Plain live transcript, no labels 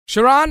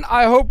Shiran,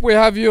 I hope we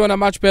have you on a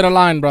much better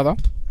line, brother.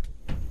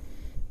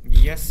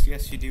 Yes,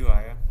 you do,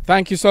 Aya.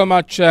 Thank you so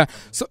much.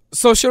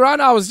 So, Shiran,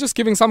 I was just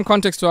giving some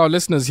context to our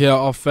listeners here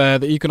of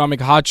the economic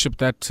hardship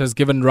that has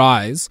given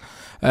rise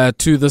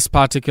to this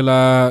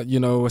particular,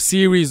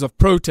 series of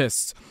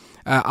protests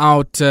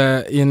out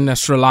in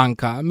Sri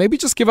Lanka. Maybe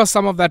just give us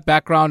some of that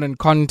background and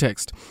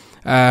context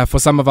for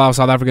some of our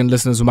South African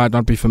listeners who might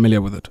not be familiar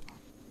with it.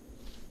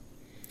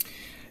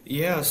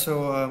 Yeah,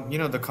 so,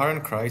 the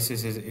current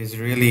crisis is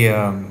really,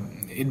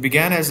 it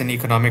began as an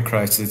economic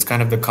crisis. It's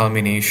kind of the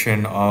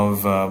culmination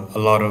of a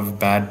lot of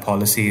bad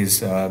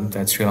policies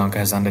that Sri Lanka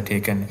has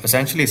undertaken,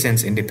 essentially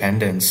since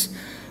independence,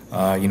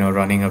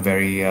 running a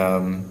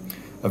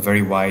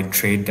very wide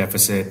trade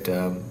deficit,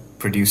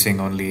 producing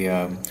only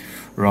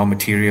raw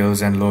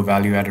materials and low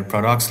value-added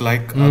products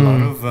like a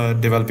lot of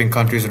developing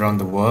countries around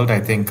the world. I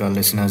think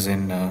listeners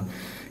in,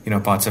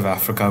 parts of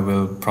Africa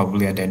will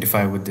probably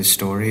identify with this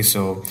story.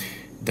 So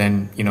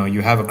then,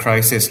 you have a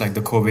crisis like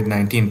the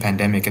COVID-19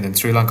 pandemic, and then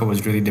Sri Lanka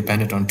was really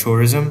dependent on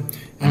tourism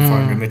and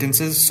foreign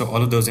remittances. So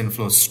all of those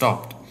inflows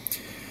stopped,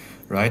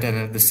 right? And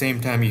at the same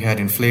time, you had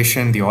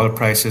inflation, the oil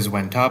prices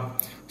went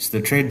up. So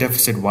the trade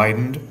deficit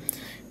widened.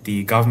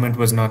 The government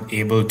was not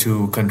able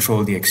to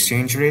control the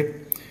exchange rate,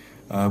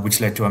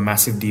 which led to a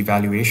massive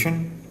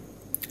devaluation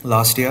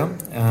last year.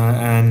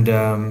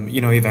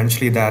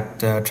 Eventually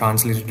that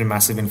translated to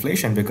massive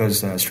inflation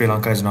because Sri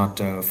Lanka is not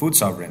food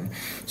sovereign.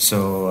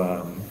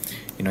 So,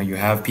 you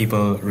have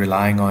people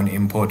relying on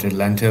imported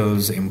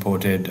lentils,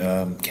 imported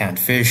canned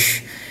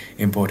fish,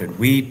 imported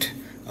wheat.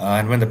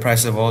 And when the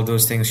price of all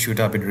those things shoot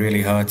up, it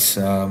really hurts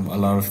a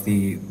lot of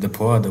the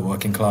poor, the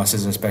working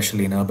classes,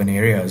 especially in urban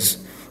areas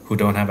who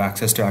don't have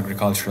access to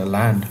agricultural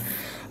land.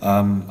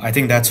 I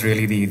think that's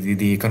really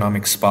the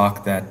economic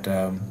spark that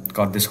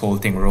got this whole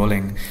thing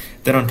rolling.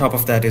 Then on top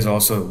of that is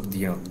also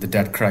the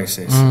debt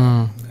crisis.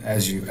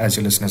 As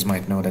your listeners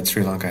might know, that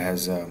Sri Lanka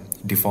has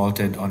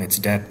defaulted on its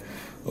debt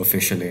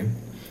officially.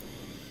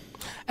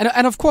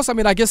 And of course,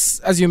 I guess,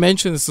 as you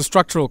mentioned, it's the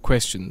structural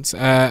questions.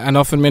 And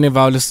often many of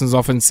our listeners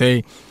often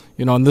say,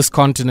 on this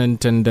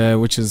continent,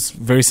 and which is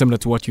very similar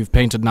to what you've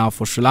painted now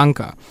for Sri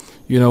Lanka,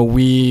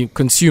 we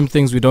consume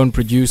things we don't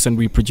produce, and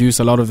we produce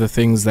a lot of the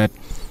things that,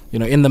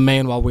 in the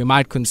main, while we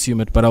might consume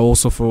it, but are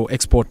also for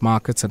export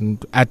markets,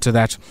 and add to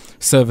that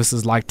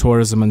services like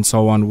tourism and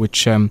so on,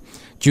 which,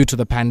 due to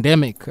the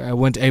pandemic,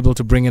 weren't able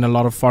to bring in a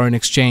lot of foreign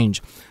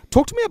exchange.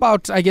 Talk to me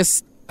about, I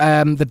guess,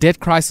 the debt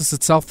crisis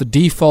itself, the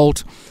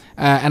default,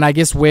 and I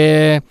guess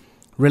where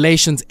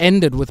relations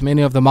ended with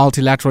many of the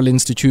multilateral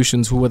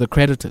institutions who were the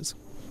creditors.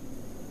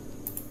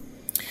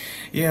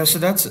 Yeah, so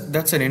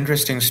that's an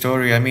interesting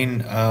story.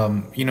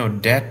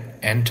 Debt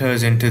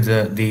enters into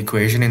the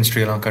equation in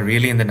Sri Lanka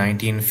really in the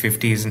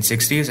 1950s and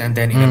 60s, and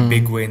then in a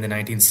big way in the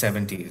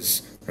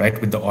 1970s, right,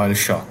 with the oil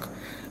shock.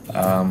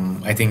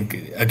 I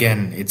think,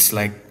 again, it's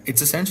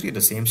essentially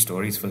the same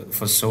stories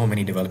for so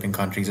many developing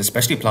countries,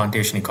 especially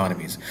plantation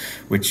economies,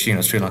 which,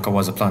 Sri Lanka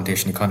was a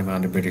plantation economy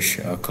under British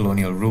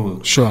colonial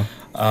rule. Sure.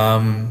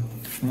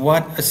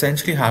 What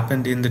essentially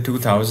happened in the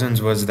 2000s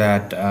was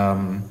that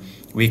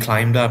we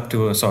climbed up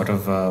to a sort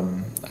of,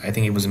 I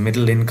think it was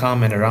middle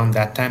income, and around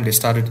that time they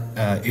started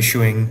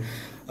issuing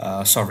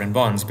sovereign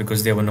bonds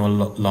because they were no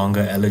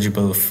longer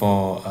eligible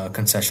for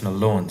concessional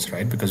loans,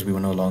 right? Because we were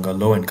no longer a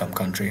low-income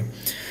country.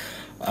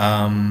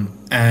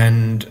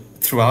 And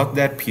throughout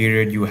that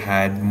period, you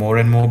had more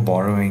and more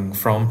borrowing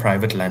from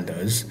private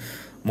lenders,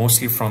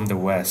 mostly from the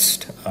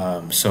West.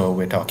 So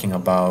we're talking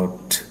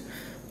about,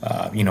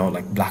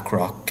 like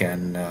BlackRock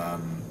and,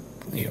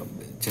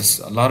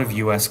 just a lot of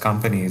U.S.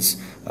 companies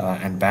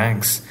and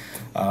banks.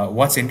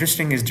 What's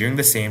interesting is during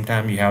the same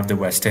time, you have the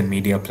Western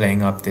media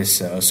playing up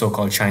this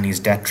so-called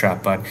Chinese debt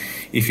trap. But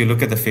if you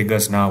look at the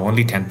figures now,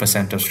 only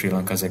 10% of Sri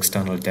Lanka's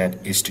external debt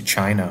is to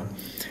China.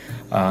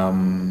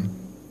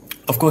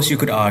 Of course, you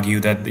could argue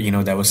that,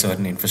 there were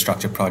certain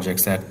infrastructure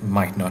projects that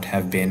might not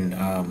have been,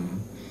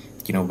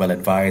 well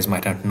advised,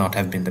 might not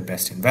have been the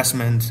best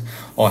investments,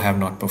 or have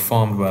not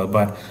performed well.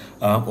 But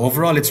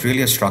overall, it's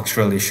really a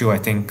structural issue. I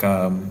think,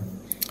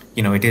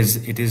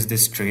 it is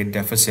this trade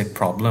deficit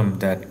problem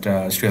that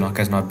Sri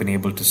Lanka has not been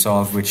able to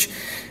solve, which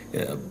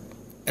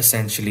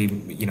essentially,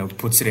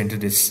 puts it into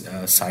this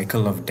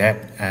cycle of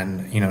debt.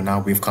 And, now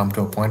we've come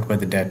to a point where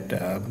the debt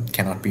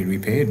cannot be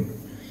repaid.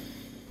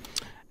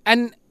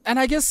 And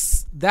I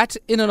guess that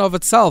in and of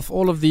itself,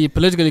 all of the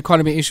political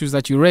economy issues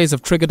that you raise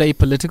have triggered a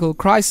political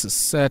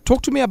crisis.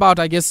 Talk to me about,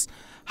 I guess,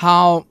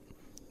 how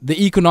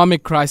the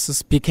economic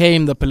crisis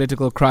became the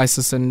political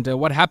crisis, and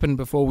what happened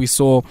before we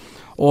saw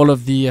all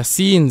of the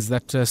scenes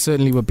that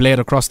certainly were played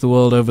across the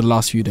world over the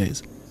last few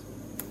days.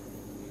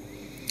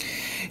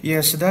 Yeah,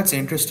 so that's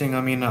interesting.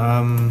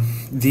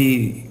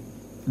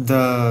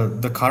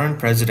 The current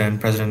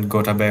President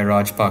Gotabaya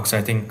Rajapaksa,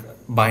 I think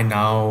by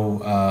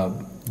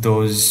now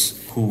those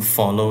who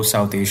follow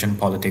South Asian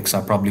politics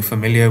are probably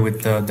familiar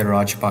with the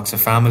Rajapaksa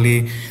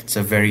family. It's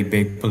a very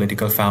big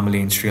political family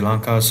in Sri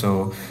Lanka.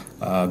 So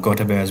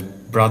Gotabaya's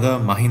brother,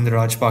 Mahinda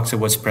Rajapaksa,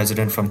 was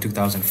president from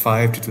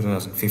 2005 to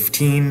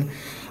 2015.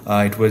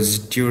 It was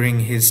during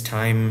his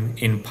time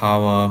in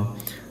power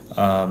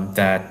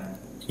that,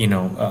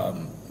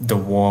 the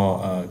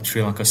war,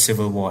 Sri Lanka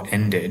civil war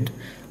ended.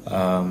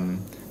 And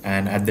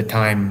at the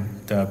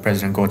time, the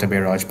President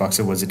Gotabaya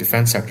Rajapaksa was the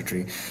defense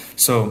secretary.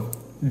 So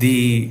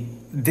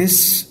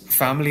this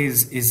family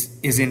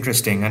is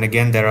interesting, and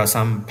again there are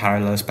some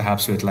parallels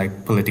perhaps with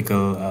like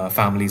political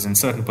families and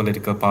certain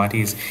political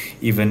parties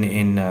even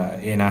in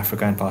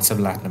Africa and parts of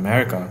Latin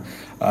America.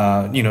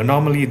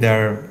 Normally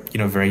they're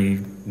very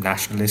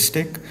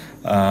nationalistic.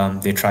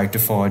 They try to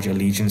forge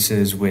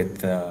allegiances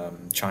with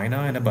China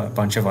and a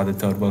bunch of other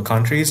third world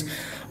countries,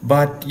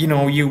 but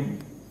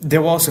they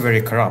were also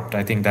very corrupt.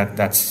 I think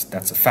that's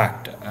a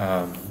fact.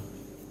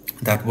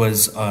 That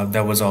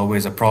was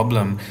always a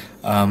problem.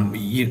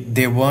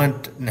 They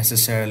weren't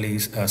necessarily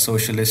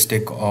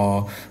socialistic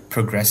or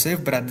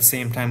progressive, but at the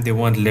same time they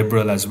weren't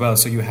liberal as well.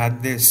 So you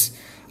had this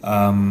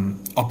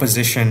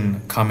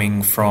opposition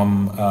coming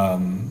from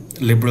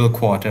liberal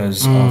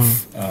quarters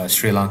of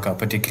Sri Lanka,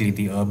 particularly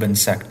the urban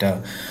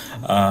sector.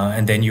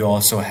 And then you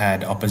also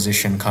had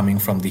opposition coming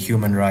from the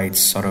human rights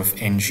sort of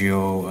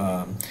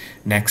NGO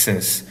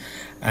nexus.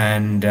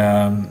 And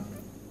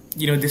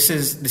this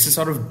is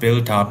sort of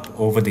built up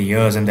over the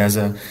years, and there's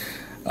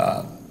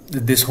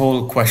this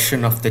whole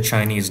question of the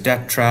Chinese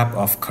debt trap,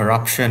 of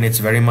corruption. It's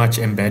very much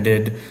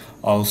embedded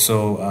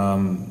also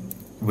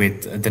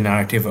with the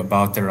narrative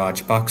about the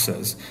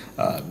Rajapaksas.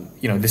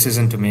 This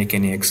isn't to make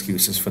any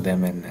excuses for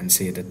them and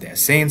say that they're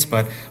saints,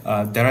 but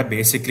there are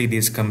basically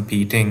these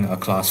competing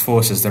class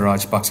forces. The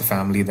Rajapaksa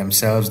family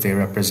themselves, they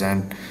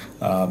represent,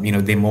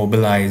 they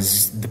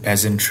mobilize the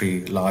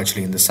peasantry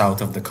largely in the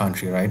south of the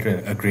country, right?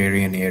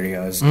 Agrarian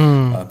areas,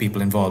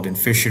 people involved in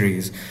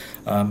fisheries.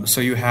 So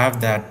you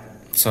have that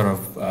sort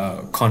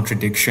of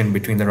contradiction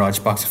between the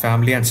Rajapaksa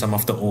family and some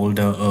of the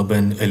older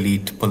urban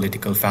elite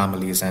political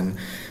families and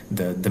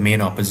the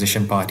main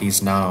opposition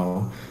parties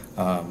now,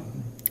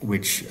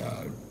 which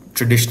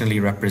traditionally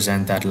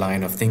represent that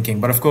line of thinking.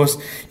 But of course,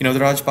 the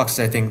Rajapaksas,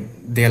 I think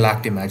they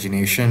lacked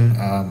imagination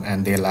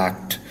and they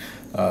lacked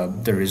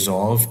the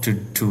resolve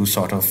to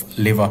sort of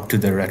live up to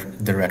the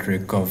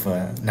rhetoric of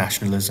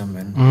nationalism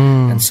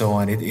and so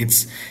on.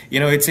 It's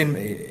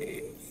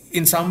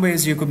in some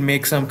ways you could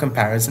make some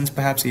comparisons,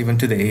 perhaps even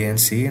to the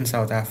ANC in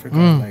South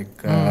Africa,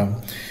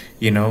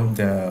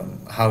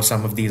 how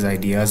some of these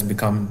ideas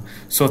become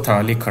so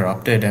thoroughly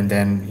corrupted, and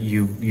then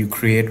you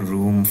create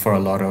room for a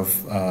lot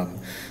of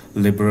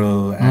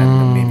liberal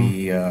and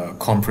maybe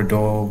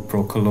comprador,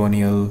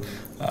 pro-colonial,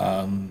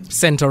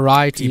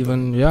 center-right people.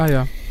 Even,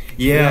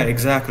 Yeah,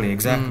 exactly.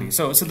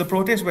 So the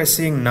protest we're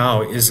seeing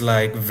now is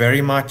like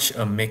very much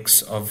a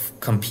mix of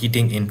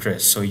competing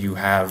interests. So you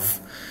have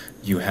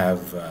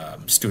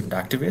student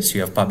activists,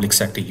 you have public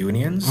sector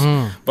unions,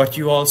 but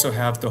you also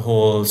have the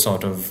whole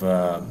sort of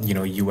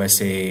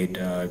USAID,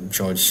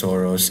 George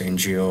Soros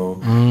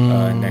NGO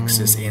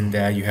nexus in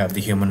there. You have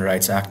the human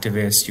rights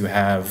activists. You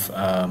have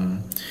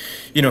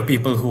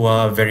people who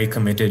are very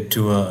committed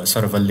to a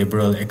sort of a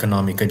liberal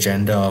economic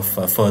agenda of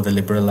further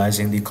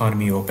liberalizing the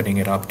economy, opening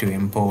it up to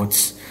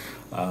imports,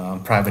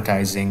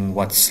 privatizing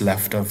what's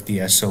left of the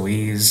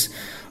SOEs.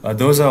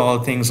 Those are all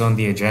things on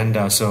the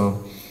agenda.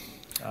 So.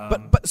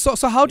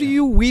 So how do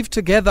you weave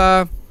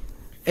together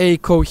a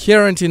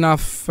coherent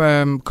enough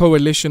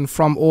coalition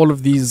from all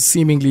of these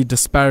seemingly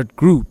disparate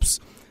groups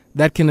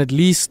that can at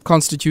least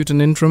constitute an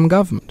interim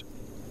government?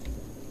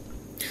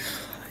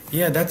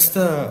 Yeah, that's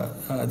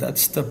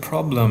the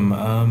problem.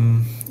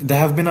 There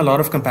have been a lot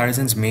of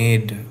comparisons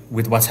made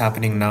with what's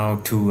happening now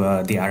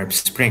to the Arab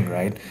Spring,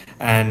 right?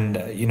 And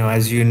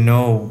as you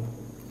know,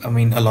 I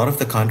mean, a lot of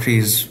the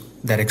countries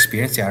that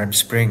experienced the Arab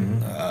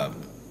Spring,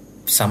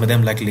 some of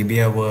them, like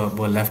Libya,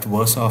 were left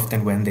worse off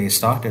than when they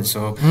started.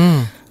 So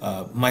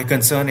my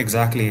concern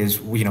exactly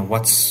is,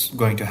 what's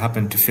going to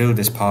happen to fill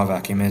this power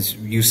vacuum. As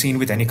you've seen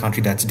with any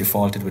country that's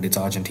defaulted, with its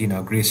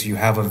Argentina or Greece, you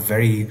have a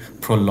very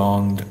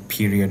prolonged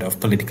period of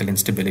political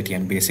instability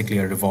and basically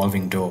a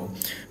revolving door,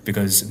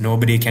 because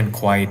nobody can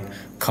quite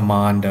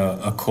command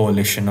a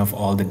coalition of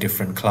all the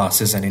different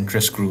classes and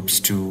interest groups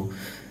to,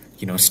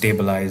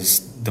 stabilize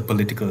the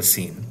political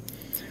scene.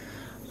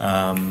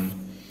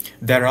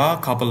 There are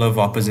a couple of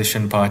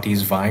opposition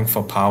parties vying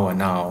for power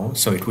now.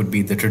 So it would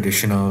be the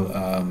traditional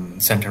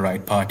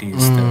center-right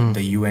parties,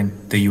 the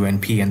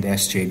UNP and the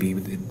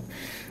SJB.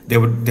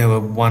 There were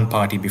one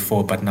party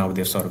before, but now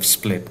they've sort of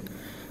split.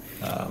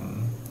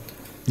 And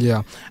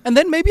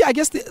then maybe I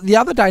guess the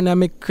other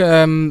dynamic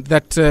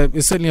that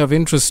is certainly of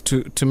interest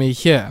to me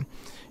here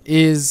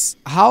is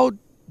how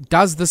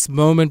does this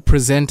moment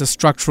present a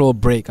structural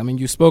break? I mean,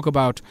 you spoke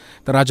about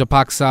the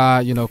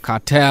Rajapaksa,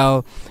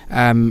 cartel,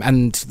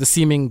 and the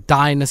seeming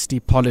dynasty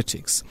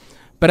politics.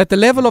 But at the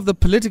level of the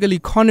political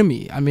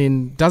economy, I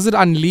mean, does it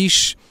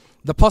unleash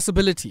the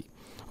possibility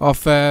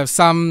of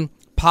some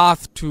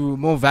path to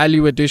more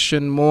value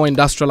addition, more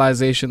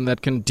industrialization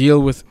that can deal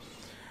with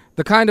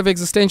the kind of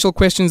existential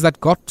questions that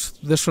got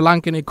the Sri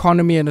Lankan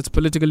economy and its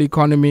political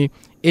economy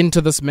into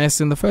this mess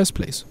in the first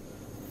place?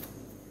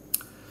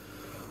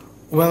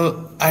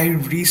 Well, I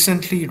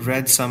recently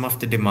read some of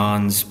the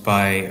demands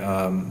by,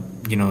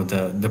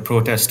 the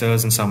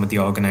protesters and some of the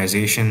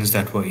organizations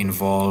that were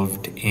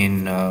involved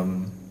in,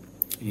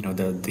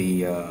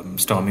 the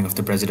storming of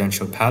the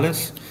presidential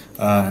palace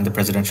and the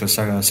presidential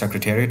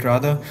secretariat,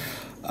 rather.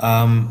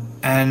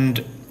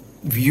 And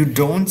you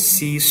don't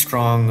see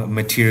strong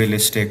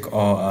materialistic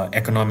or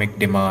economic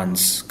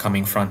demands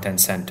coming front and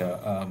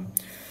center.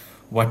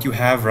 What you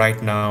have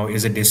right now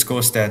is a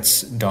discourse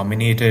that's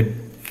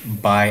dominated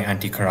by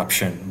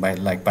anti-corruption, by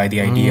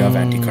the idea of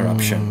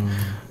anti-corruption,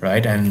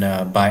 right,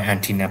 and by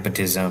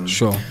anti-nepotism.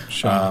 Sure.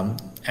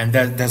 And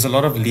there's a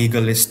lot of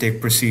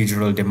legalistic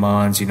procedural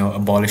demands,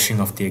 abolishing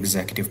of the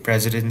executive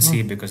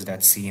presidency because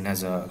that's seen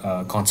as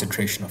a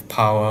concentration of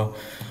power,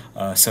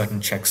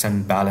 certain checks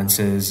and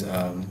balances,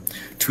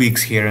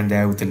 tweaks here and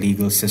there with the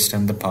legal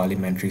system, the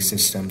parliamentary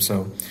system.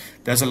 So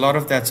there's a lot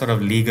of that sort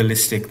of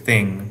legalistic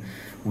thing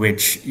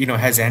which,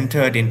 has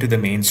entered into the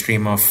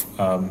mainstream of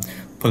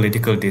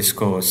political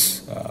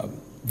discourse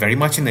very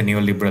much in the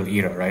neoliberal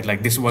era, right?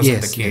 Like this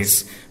wasn't the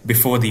case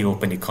before the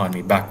open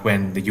economy, back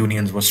when the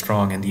unions were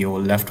strong and the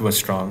old left was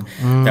strong.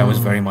 That was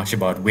very much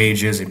about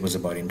wages. It was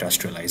about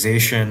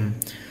industrialization,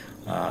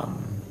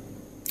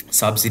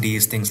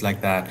 subsidies, things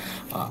like that.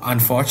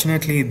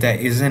 Unfortunately, there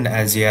isn't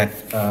as yet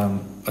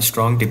a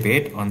strong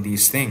debate on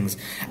these things.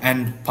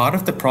 And part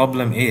of the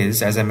problem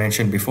is, as I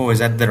mentioned before, is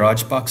that the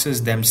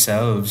Rajapaksas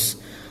themselves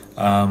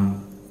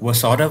were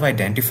sort of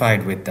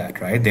identified with that,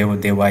 right? They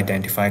were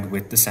identified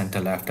with the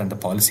center-left and the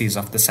policies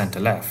of the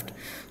center-left.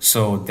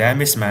 So their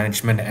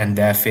mismanagement and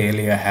their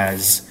failure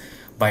has,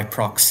 by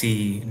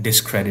proxy,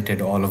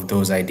 discredited all of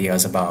those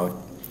ideas about,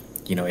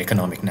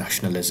 economic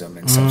nationalism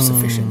and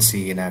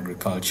self-sufficiency in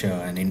agriculture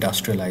and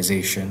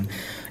industrialization,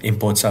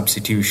 import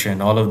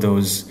substitution. All of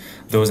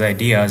those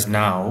ideas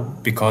now,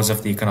 because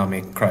of the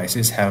economic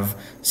crisis, have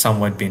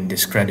somewhat been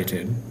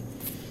discredited.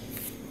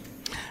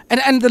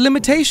 And the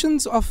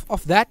limitations of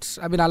that,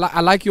 I mean, I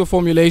like your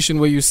formulation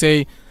where you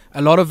say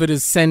a lot of it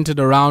is centered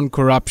around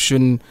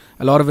corruption,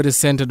 a lot of it is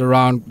centered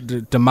around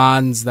the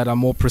demands that are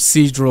more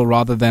procedural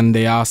rather than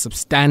they are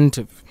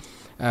substantive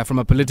from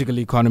a political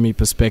economy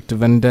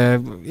perspective. And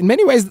in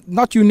many ways,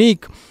 not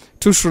unique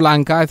to Sri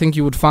Lanka. I think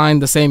you would find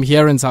the same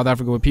here in South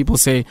Africa where people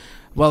say,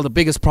 well, the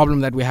biggest problem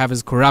that we have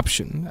is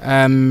corruption.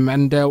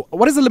 And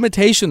what is the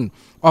limitation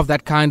of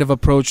that kind of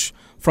approach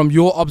from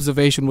your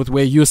observation with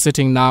where you're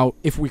sitting now,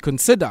 if we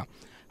consider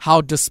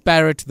how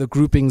disparate the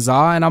groupings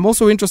are? And I'm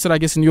also interested, I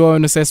guess, in your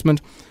own assessment,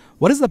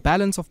 what is the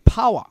balance of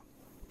power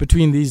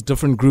between these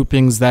different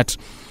groupings that,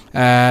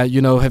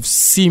 have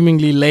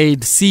seemingly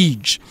laid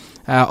siege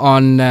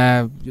on,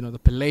 the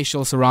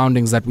palatial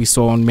surroundings that we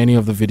saw on many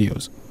of the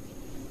videos?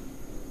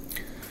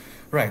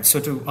 Right. So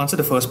to answer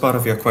the first part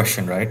of your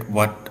question, right,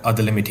 what are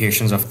the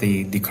limitations of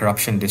the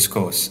corruption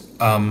discourse?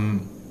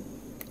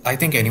 I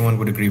think anyone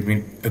would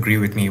agree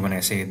with me when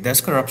I say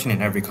there's corruption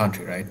in every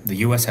country, right? The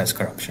US has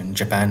corruption,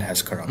 Japan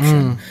has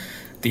corruption,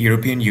 the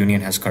European Union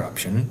has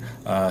corruption.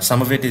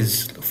 Some of it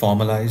is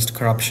formalized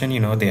corruption,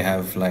 they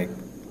have like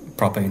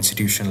proper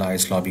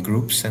institutionalized lobby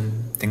groups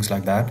and things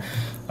like that.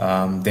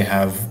 They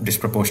have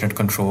disproportionate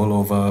control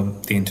over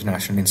the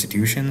international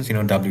institutions,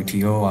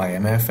 WTO,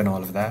 IMF and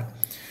all of that.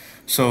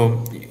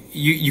 So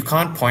you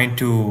can't point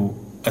to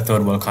a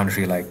third world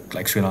country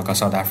like Sri Lanka,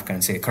 South Africa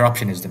and say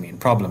corruption is the main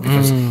problem,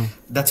 because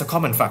that's a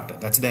common factor.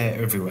 That's there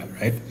everywhere,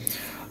 right?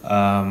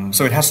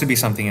 So it has to be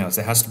something else.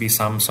 There has to be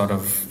some sort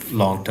of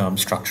long-term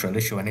structural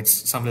issue. And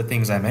it's some of the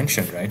things I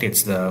mentioned, right?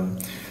 It's from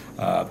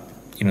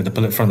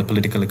the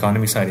political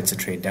economy side, it's a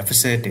trade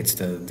deficit. It's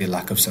the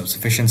lack of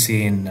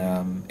self-sufficiency in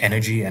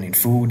energy and in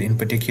food in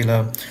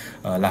particular,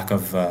 lack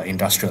of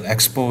industrial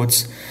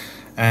exports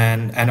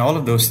and all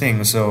of those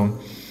things. So,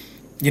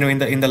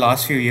 in the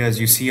last few years,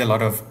 you see a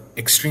lot of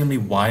extremely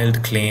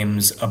wild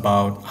claims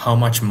about how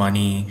much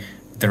money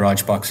the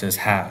Rajapaksas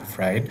have,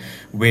 right?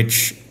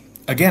 Which,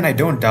 again, I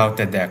don't doubt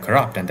that they're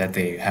corrupt and that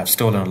they have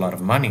stolen a lot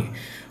of money.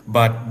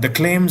 But the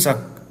claims are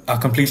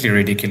completely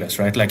ridiculous,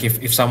 right? Like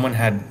if someone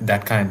had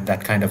that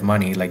kind of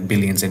money, like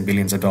billions and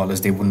billions of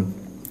dollars, they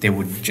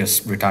would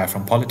just retire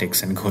from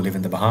politics and go live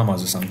in the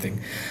Bahamas or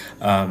something.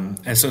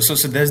 And so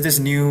there's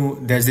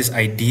this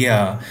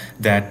idea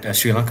that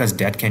Sri Lanka's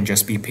debt can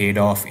just be paid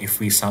off if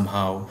we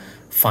somehow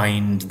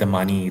find the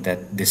money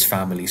that this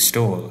family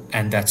stole.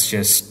 And that's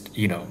just,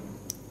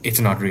 it's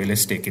not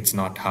realistic. It's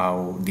not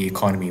how the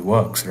economy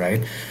works,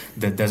 right?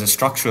 That there's a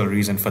structural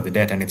reason for the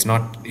debt, and it's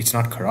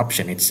not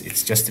corruption.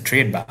 It's just the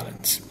trade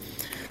balance.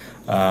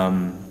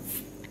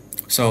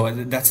 So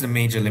that's the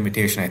major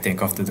limitation, I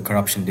think, of the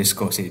corruption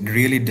discourse. It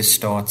really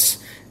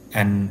distorts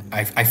and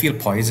I feel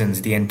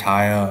poisons the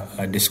entire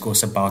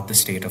discourse about the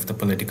state of the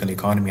political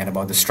economy and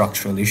about the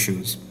structural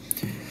issues.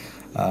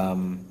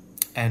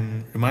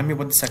 And remind me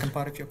what the second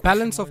part of your question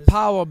Balance of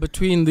power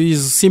between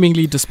these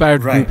seemingly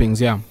disparate groupings,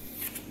 yeah.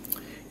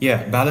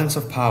 Yeah, balance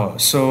of power.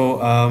 So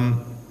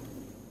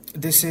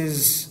this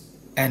is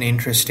an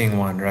interesting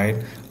one, right?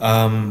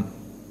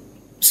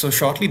 So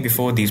shortly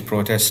before these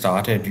protests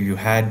started, you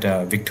had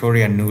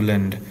Victoria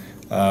Nuland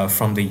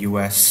from the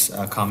US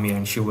come here,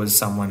 and she was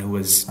someone who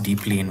was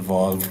deeply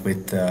involved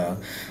with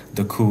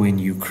the coup in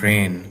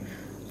Ukraine,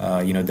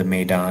 the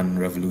Maidan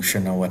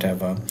Revolution or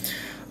whatever.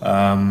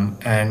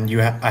 And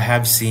I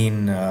have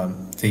seen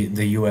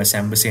the U.S.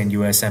 Embassy and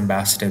U.S.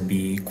 Ambassador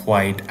be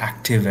quite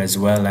active as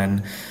well,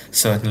 and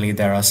certainly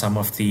there are some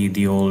of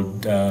the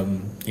old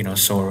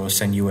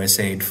Soros and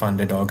USAID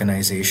funded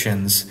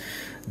organizations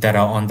that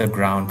are on the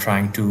ground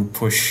trying to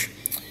push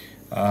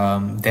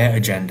their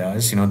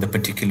agendas, the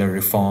particular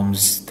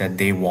reforms that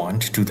they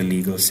want to the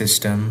legal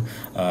system,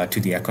 to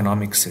the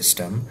economic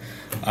system.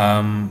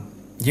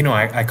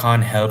 I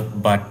can't help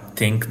but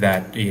think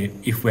that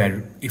if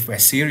we're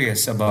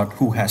serious about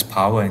who has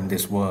power in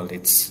this world,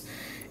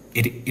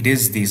 it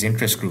is these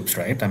interest groups,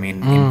 right? I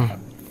mean,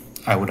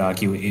 I would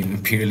argue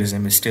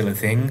imperialism is still a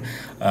thing,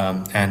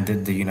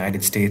 and the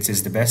United States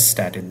is the best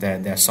at it.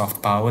 Their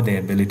soft power, their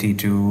ability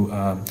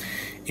to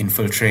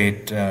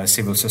infiltrate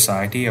civil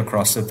society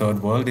across the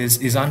third world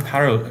is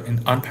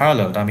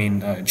unparalleled. I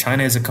mean,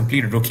 China is a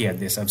complete rookie at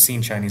this. I've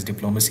seen Chinese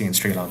diplomacy in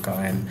Sri Lanka,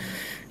 and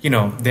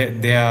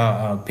they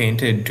are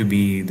painted to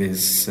be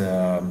this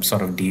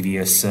sort of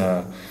devious,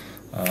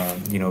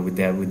 with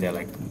their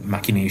like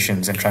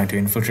machinations and trying to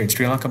infiltrate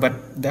Sri Lanka, but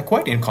they're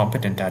quite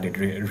incompetent at it,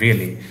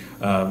 really.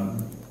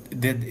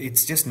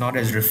 It's just not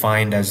as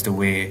refined as the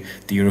way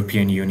the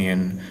European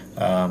Union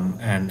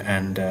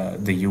and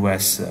the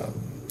US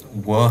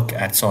work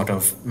at sort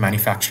of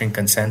manufacturing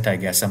consent, I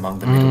guess, among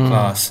the middle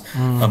class,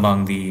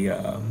 among the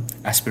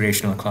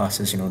aspirational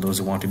classes, those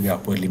who want to be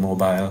upwardly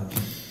mobile,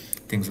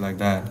 things like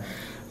that.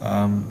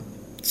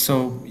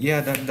 So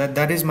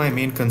that is my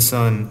main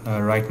concern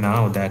right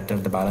now, that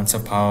the balance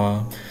of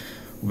power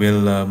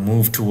will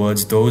move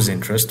towards those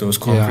interests, those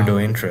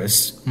comprador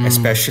interests,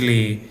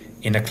 especially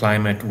in a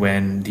climate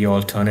when the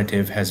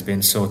alternative has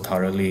been so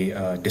thoroughly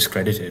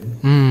discredited.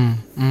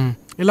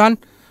 Ilan,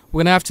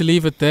 we're going to have to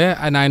leave it there,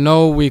 and I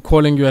know we're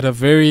calling you at a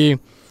very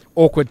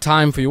awkward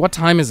time for you. What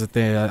time is it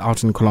there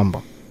out in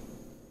Colombo?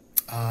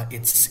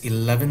 It's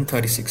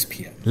 11:36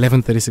 p.m.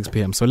 11:36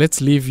 p.m. So let's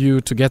leave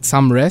you to get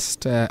some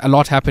rest. A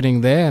lot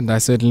happening there, and I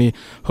certainly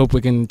hope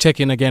we can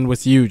check in again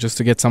with you just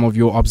to get some of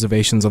your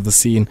observations of the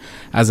scene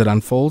as it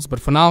unfolds.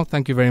 But for now,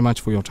 thank you very much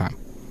for your time.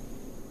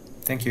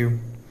 Thank you.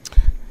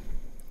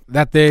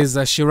 That there's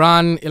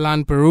Shiran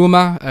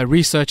Illanperuma, a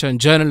researcher and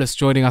journalist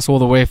joining us all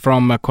the way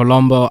from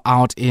Colombo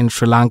out in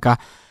Sri Lanka.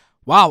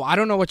 Wow, I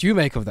don't know what you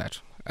make of that.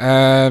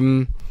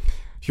 The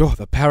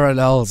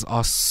parallels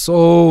are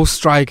so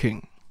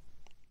striking.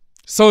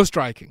 So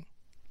striking.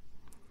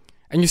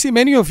 And you see,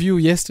 many of you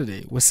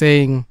yesterday were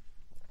saying,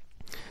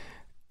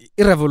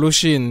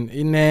 revolution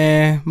in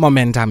a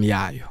momentum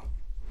yayo.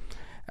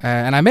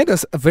 And I made the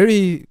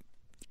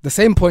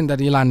same point that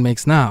Ilan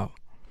makes now,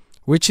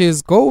 which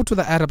is go to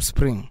the Arab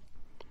Spring.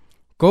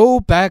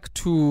 Go back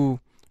to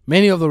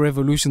many of the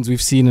revolutions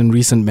we've seen in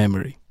recent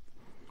memory.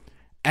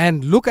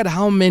 And look at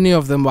how many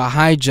of them were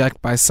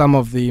hijacked by some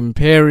of the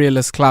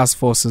imperialist class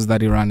forces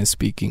that Iran is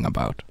speaking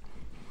about.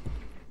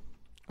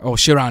 Or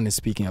Shiran is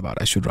speaking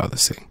about, I should rather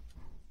say.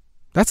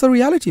 That's the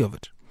reality of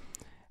it.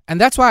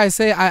 And that's why I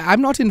say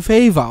I'm not in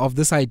favor of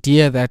this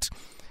idea that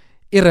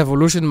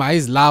revolution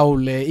is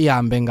laule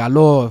ihambe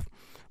ngalo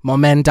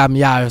momentum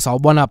yayo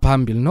sawubona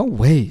phambili. No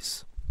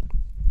ways.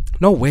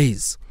 No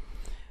ways.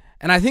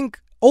 And I think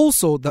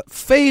also the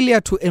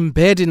failure to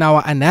embed in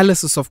our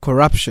analysis of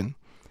corruption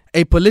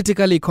a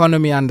political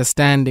economy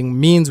understanding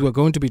means we're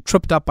going to be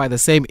tripped up by the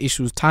same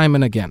issues time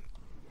and again.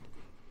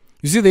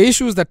 You see, the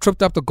issues that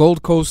tripped up the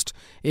Gold Coast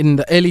in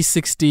the early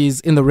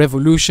 60s in the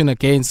revolution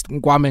against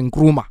Kwame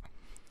Nkrumah,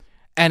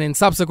 and in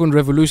subsequent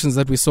revolutions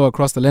that we saw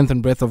across the length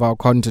and breadth of our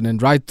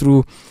continent, right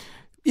through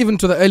even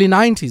to the early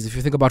 90s, if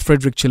you think about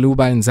Frederick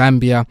Chiluba in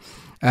Zambia,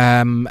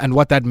 and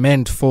what that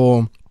meant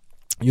for,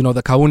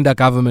 the Kaunda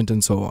government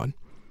and so on.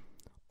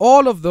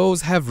 All of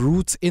those have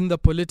roots in the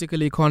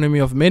political economy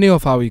of many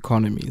of our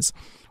economies,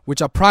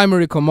 which are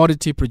primary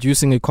commodity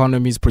producing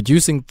economies,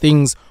 producing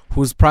things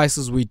whose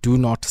prices we do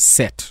not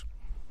set.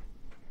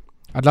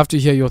 I'd love to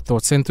hear your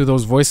thoughts. Send through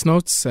those voice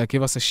notes.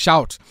 Give us a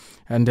shout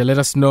and let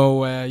us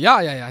know.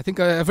 I think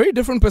a very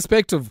different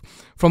perspective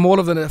from all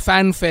of the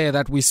fanfare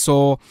that we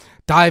saw,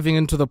 diving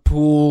into the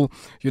pool,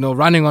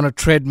 running on a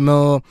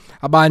treadmill,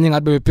 abanying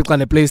at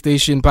on a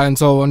PlayStation, and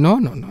so on. No.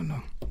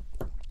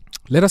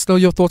 Let us know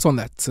your thoughts on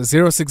that. So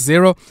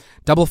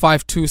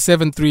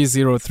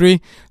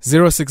 060-552-7303,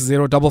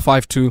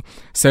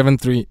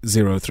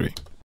 060-552-7303.